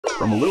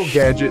From a little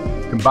gadget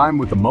combined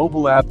with a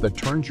mobile app that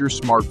turns your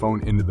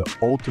smartphone into the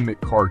ultimate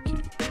car key,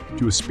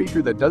 to a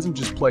speaker that doesn't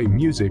just play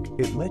music,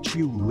 it lets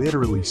you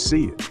literally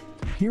see it.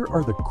 Here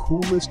are the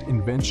coolest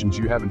inventions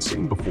you haven't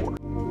seen before.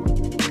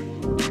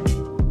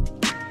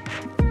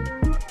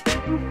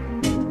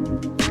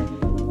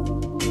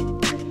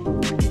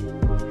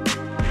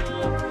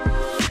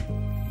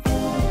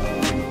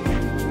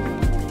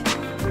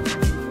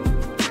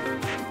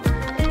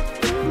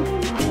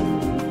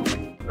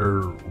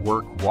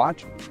 Work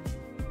watch?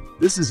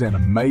 This is an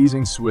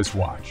amazing Swiss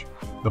watch.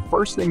 The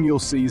first thing you'll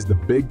see is the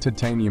big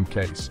titanium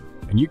case,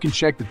 and you can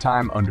check the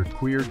time under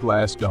clear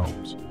glass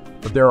domes.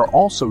 But there are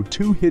also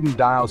two hidden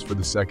dials for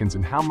the seconds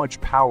and how much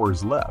power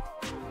is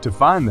left. To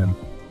find them,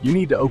 you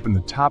need to open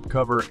the top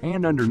cover,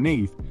 and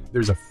underneath,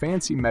 there's a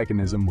fancy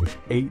mechanism with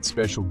 8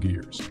 special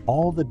gears.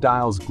 All the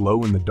dials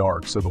glow in the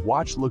dark, so the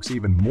watch looks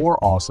even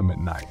more awesome at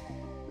night.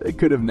 They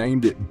could have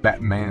named it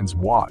Batman's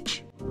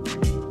watch.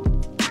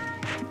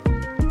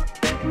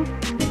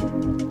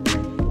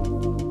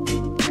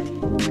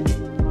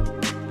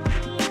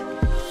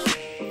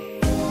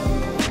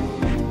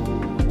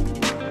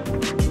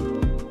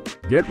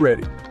 Get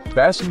ready,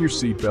 fasten your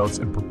seatbelts,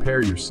 and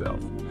prepare yourself.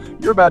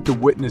 You're about to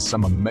witness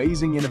some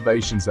amazing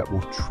innovations that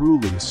will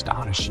truly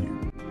astonish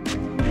you.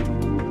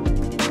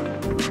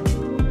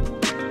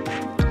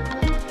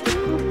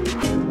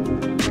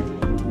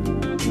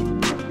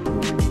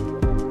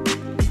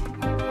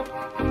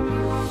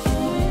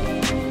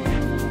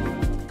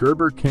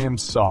 Gerber Cam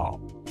Saw.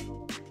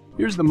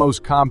 Here's the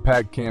most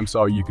compact cam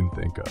saw you can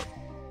think of.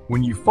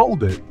 When you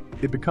fold it,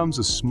 it becomes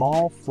a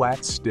small,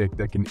 flat stick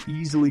that can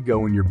easily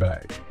go in your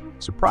bag.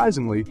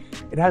 Surprisingly,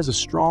 it has a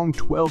strong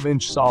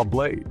 12-inch saw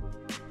blade.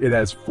 It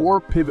has 4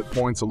 pivot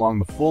points along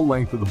the full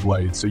length of the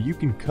blade, so you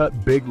can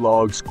cut big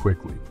logs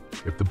quickly.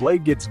 If the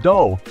blade gets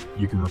dull,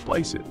 you can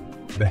replace it.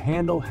 The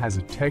handle has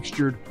a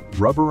textured,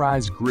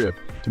 rubberized grip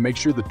to make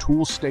sure the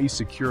tool stays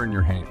secure in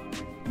your hand.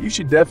 You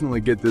should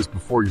definitely get this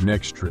before your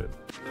next trip.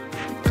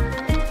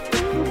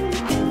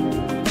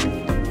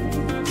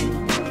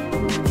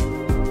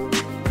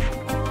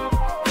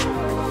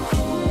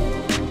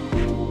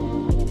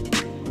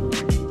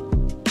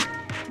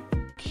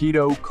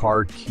 Keto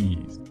Car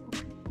Keys.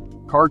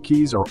 Car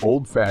keys are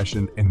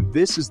old-fashioned, and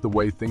this is the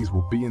way things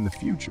will be in the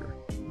future.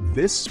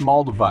 This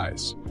small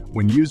device,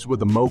 when used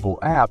with a mobile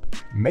app,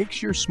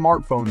 makes your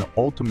smartphone the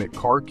ultimate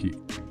car key.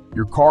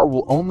 Your car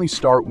will only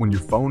start when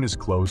your phone is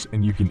close,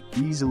 and you can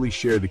easily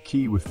share the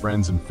key with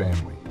friends and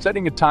family,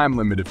 setting a time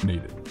limit if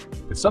needed.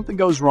 If something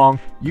goes wrong,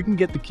 you can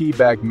get the key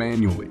back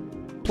manually.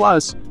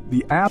 Plus,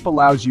 the app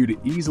allows you to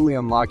easily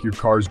unlock your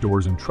car's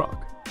doors and trunk.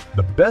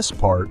 The best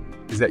part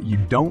is that you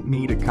don't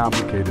need a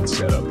complicated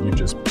setup. You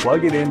just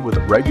plug it in with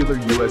a regular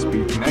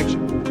USB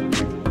connection.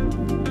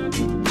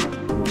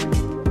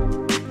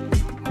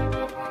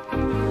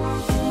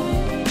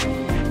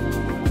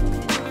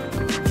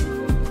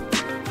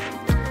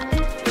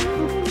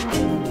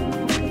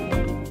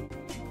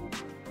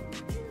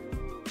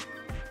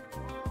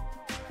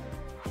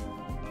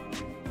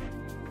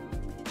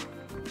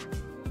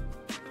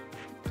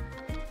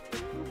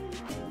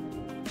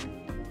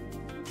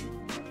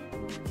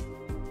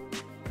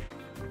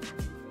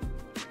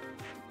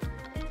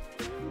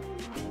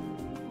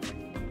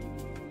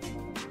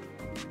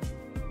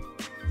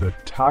 The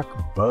TAC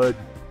Bud.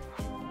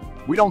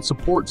 We don't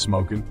support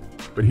smoking,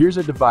 but here's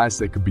a device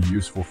that could be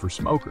useful for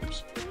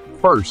smokers.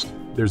 First,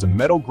 there's a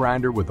metal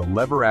grinder with a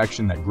lever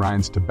action that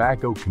grinds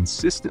tobacco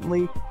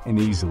consistently and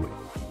easily.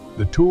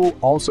 The tool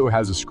also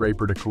has a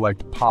scraper to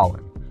collect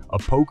pollen, a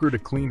poker to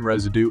clean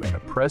residue, and a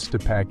press to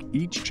pack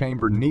each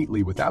chamber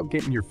neatly without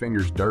getting your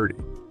fingers dirty.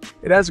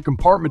 It has a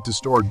compartment to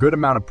store a good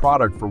amount of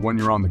product for when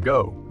you're on the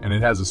go, and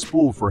it has a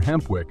spool for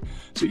hemp wick,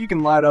 so you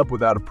can light up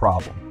without a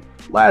problem.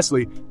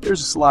 Lastly, there's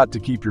a slot to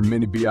keep your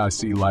mini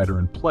BIC lighter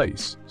in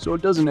place, so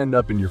it doesn't end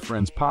up in your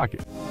friend's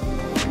pocket.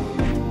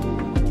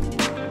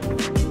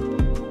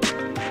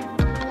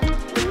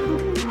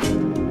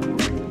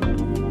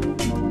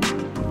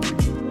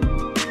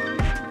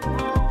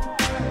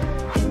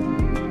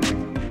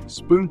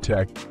 Spoon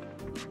Tech.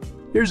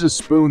 Here's a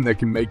spoon that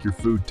can make your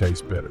food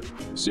taste better.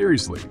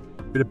 Seriously,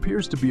 it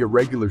appears to be a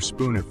regular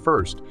spoon at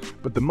first,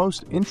 but the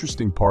most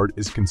interesting part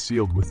is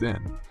concealed within.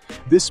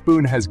 This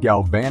spoon has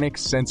galvanic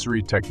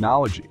sensory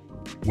technology.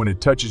 When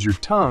it touches your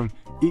tongue,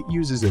 it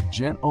uses a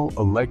gentle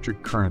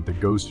electric current that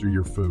goes through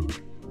your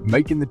food,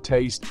 making the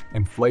taste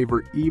and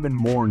flavor even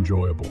more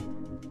enjoyable.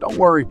 Don't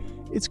worry,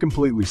 it's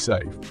completely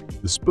safe.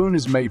 The spoon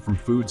is made from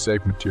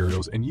food-safe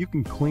materials, and you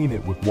can clean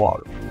it with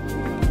water.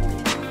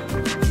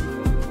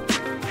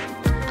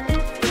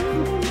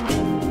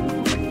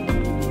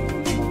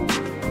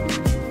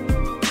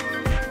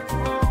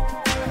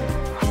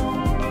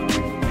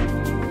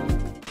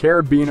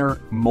 Carabiner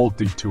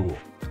MultiTool.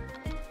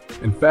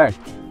 In fact,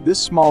 this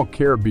small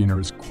carabiner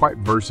is quite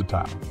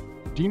versatile.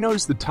 Do you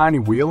notice the tiny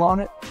wheel on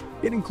it?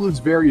 It includes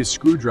various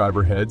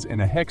screwdriver heads and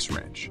a hex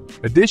wrench.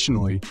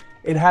 Additionally,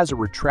 it has a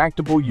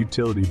retractable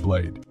utility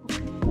blade.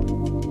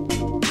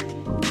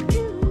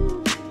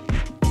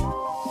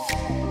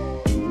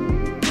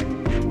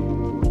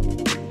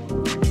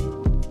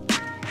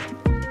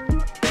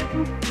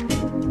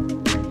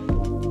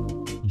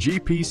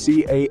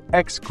 GPCA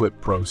X-Clip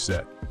Pro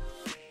Set.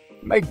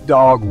 Make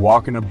dog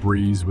walk in a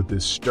breeze with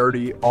this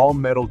sturdy,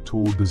 all-metal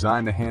tool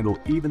designed to handle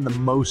even the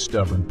most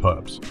stubborn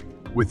pups.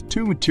 With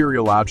 2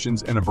 material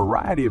options and a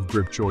variety of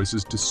grip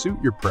choices to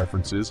suit your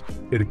preferences,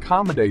 it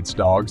accommodates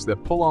dogs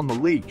that pull on the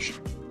leash.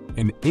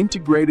 An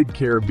integrated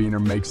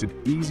carabiner makes it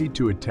easy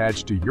to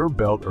attach to your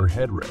belt or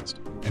headrest,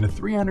 and a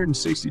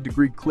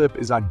 360-degree clip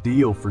is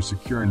ideal for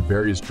securing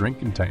various drink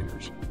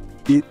containers.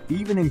 It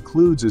even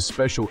includes a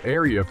special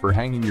area for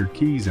hanging your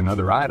keys and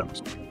other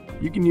items.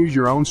 You can use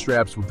your own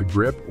straps with the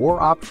grip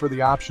or opt for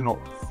the optional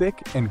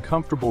thick and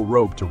comfortable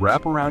rope to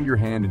wrap around your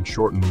hand and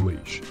shorten the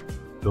leash.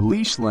 The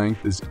leash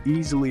length is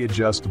easily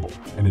adjustable,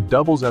 and it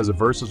doubles as a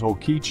versatile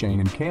keychain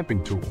and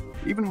camping tool,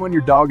 even when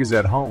your dog is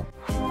at home.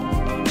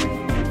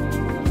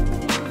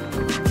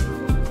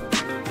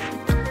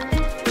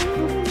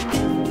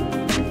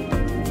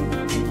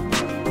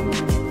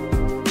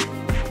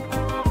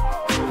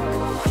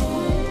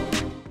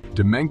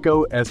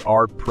 DCO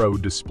SR Pro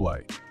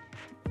Display.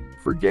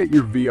 Forget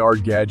your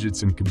VR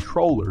gadgets and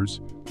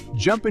controllers.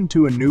 Jump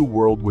into a new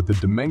world with the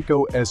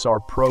DCO SR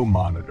Pro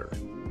monitor.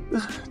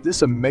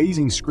 This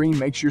amazing screen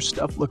makes your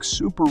stuff look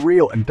super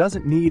real and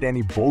doesn't need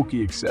any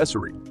bulky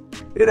accessory.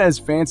 It has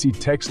fancy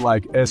text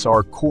like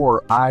SR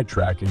Core eye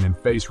tracking and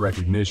face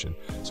recognition,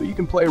 so you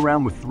can play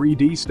around with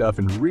 3D stuff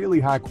in really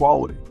high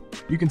quality.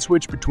 You can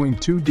switch between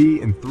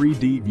 2D and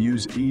 3D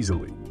views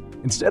easily.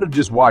 Instead of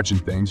just watching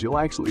things, you'll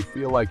actually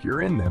feel like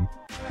you're in them.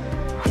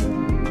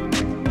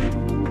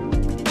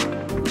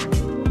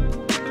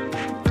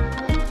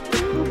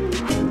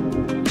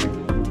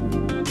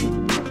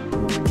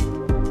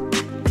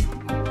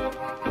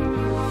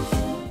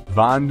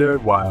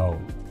 Vonder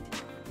Wow.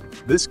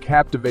 This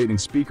captivating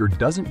speaker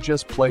doesn't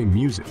just play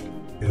music,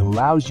 it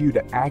allows you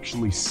to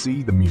actually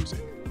see the music.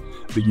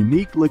 The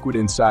unique liquid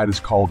inside is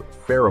called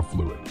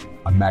ferrofluid,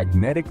 a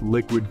magnetic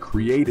liquid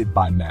created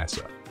by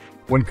NASA.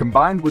 When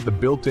combined with the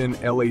built-in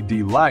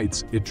LED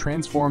lights, it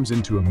transforms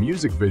into a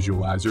music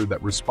visualizer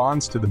that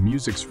responds to the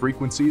music's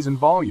frequencies and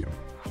volume.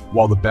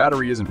 While the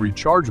battery isn't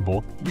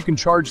rechargeable, you can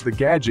charge the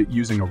gadget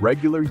using a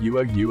regular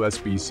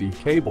USB-C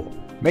cable,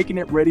 making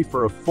it ready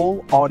for a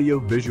full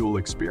audio-visual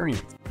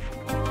experience.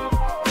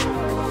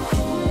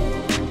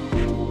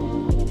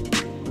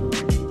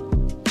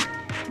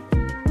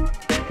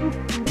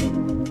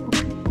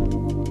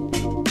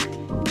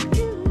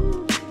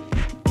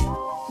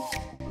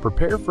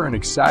 Prepare for an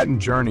exciting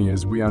journey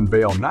as we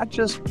unveil not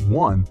just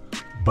 1,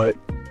 but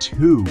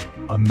 2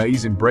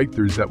 amazing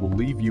breakthroughs that will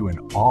leave you in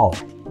awe.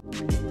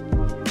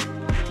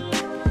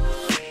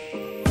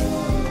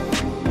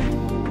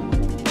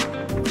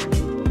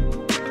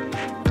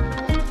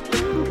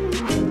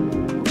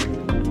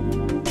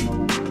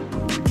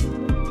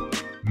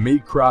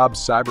 Meet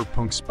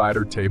Cyberpunk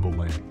Spider Table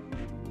Lamp.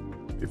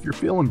 If you're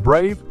feeling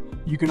brave,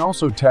 you can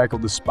also tackle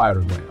the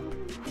spider lamp.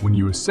 When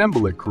you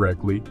assemble it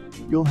correctly,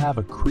 you'll have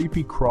a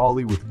creepy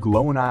crawly with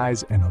glowing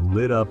eyes and a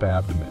lit-up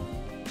abdomen.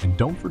 And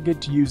don't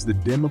forget to use the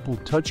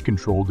dimmable touch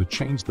control to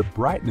change the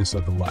brightness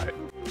of the light.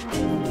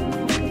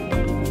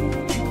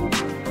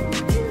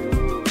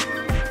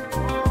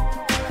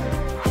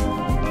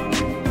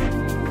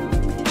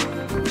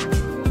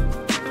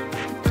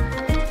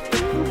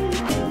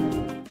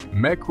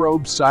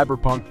 Microbe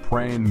Cyberpunk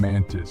Praying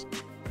Mantis.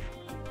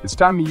 It's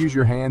time to use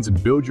your hands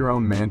and build your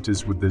own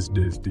Mantis with this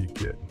Disney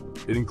kit.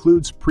 It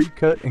includes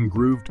pre-cut and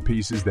grooved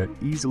pieces that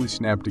easily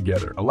snap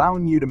together,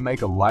 allowing you to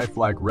make a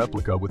lifelike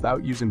replica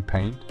without using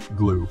paint,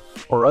 glue,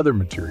 or other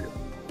material.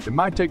 It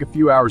might take a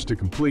few hours to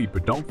complete,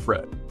 but don't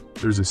fret.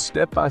 There's a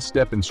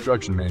step-by-step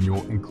instruction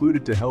manual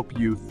included to help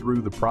you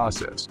through the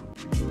process.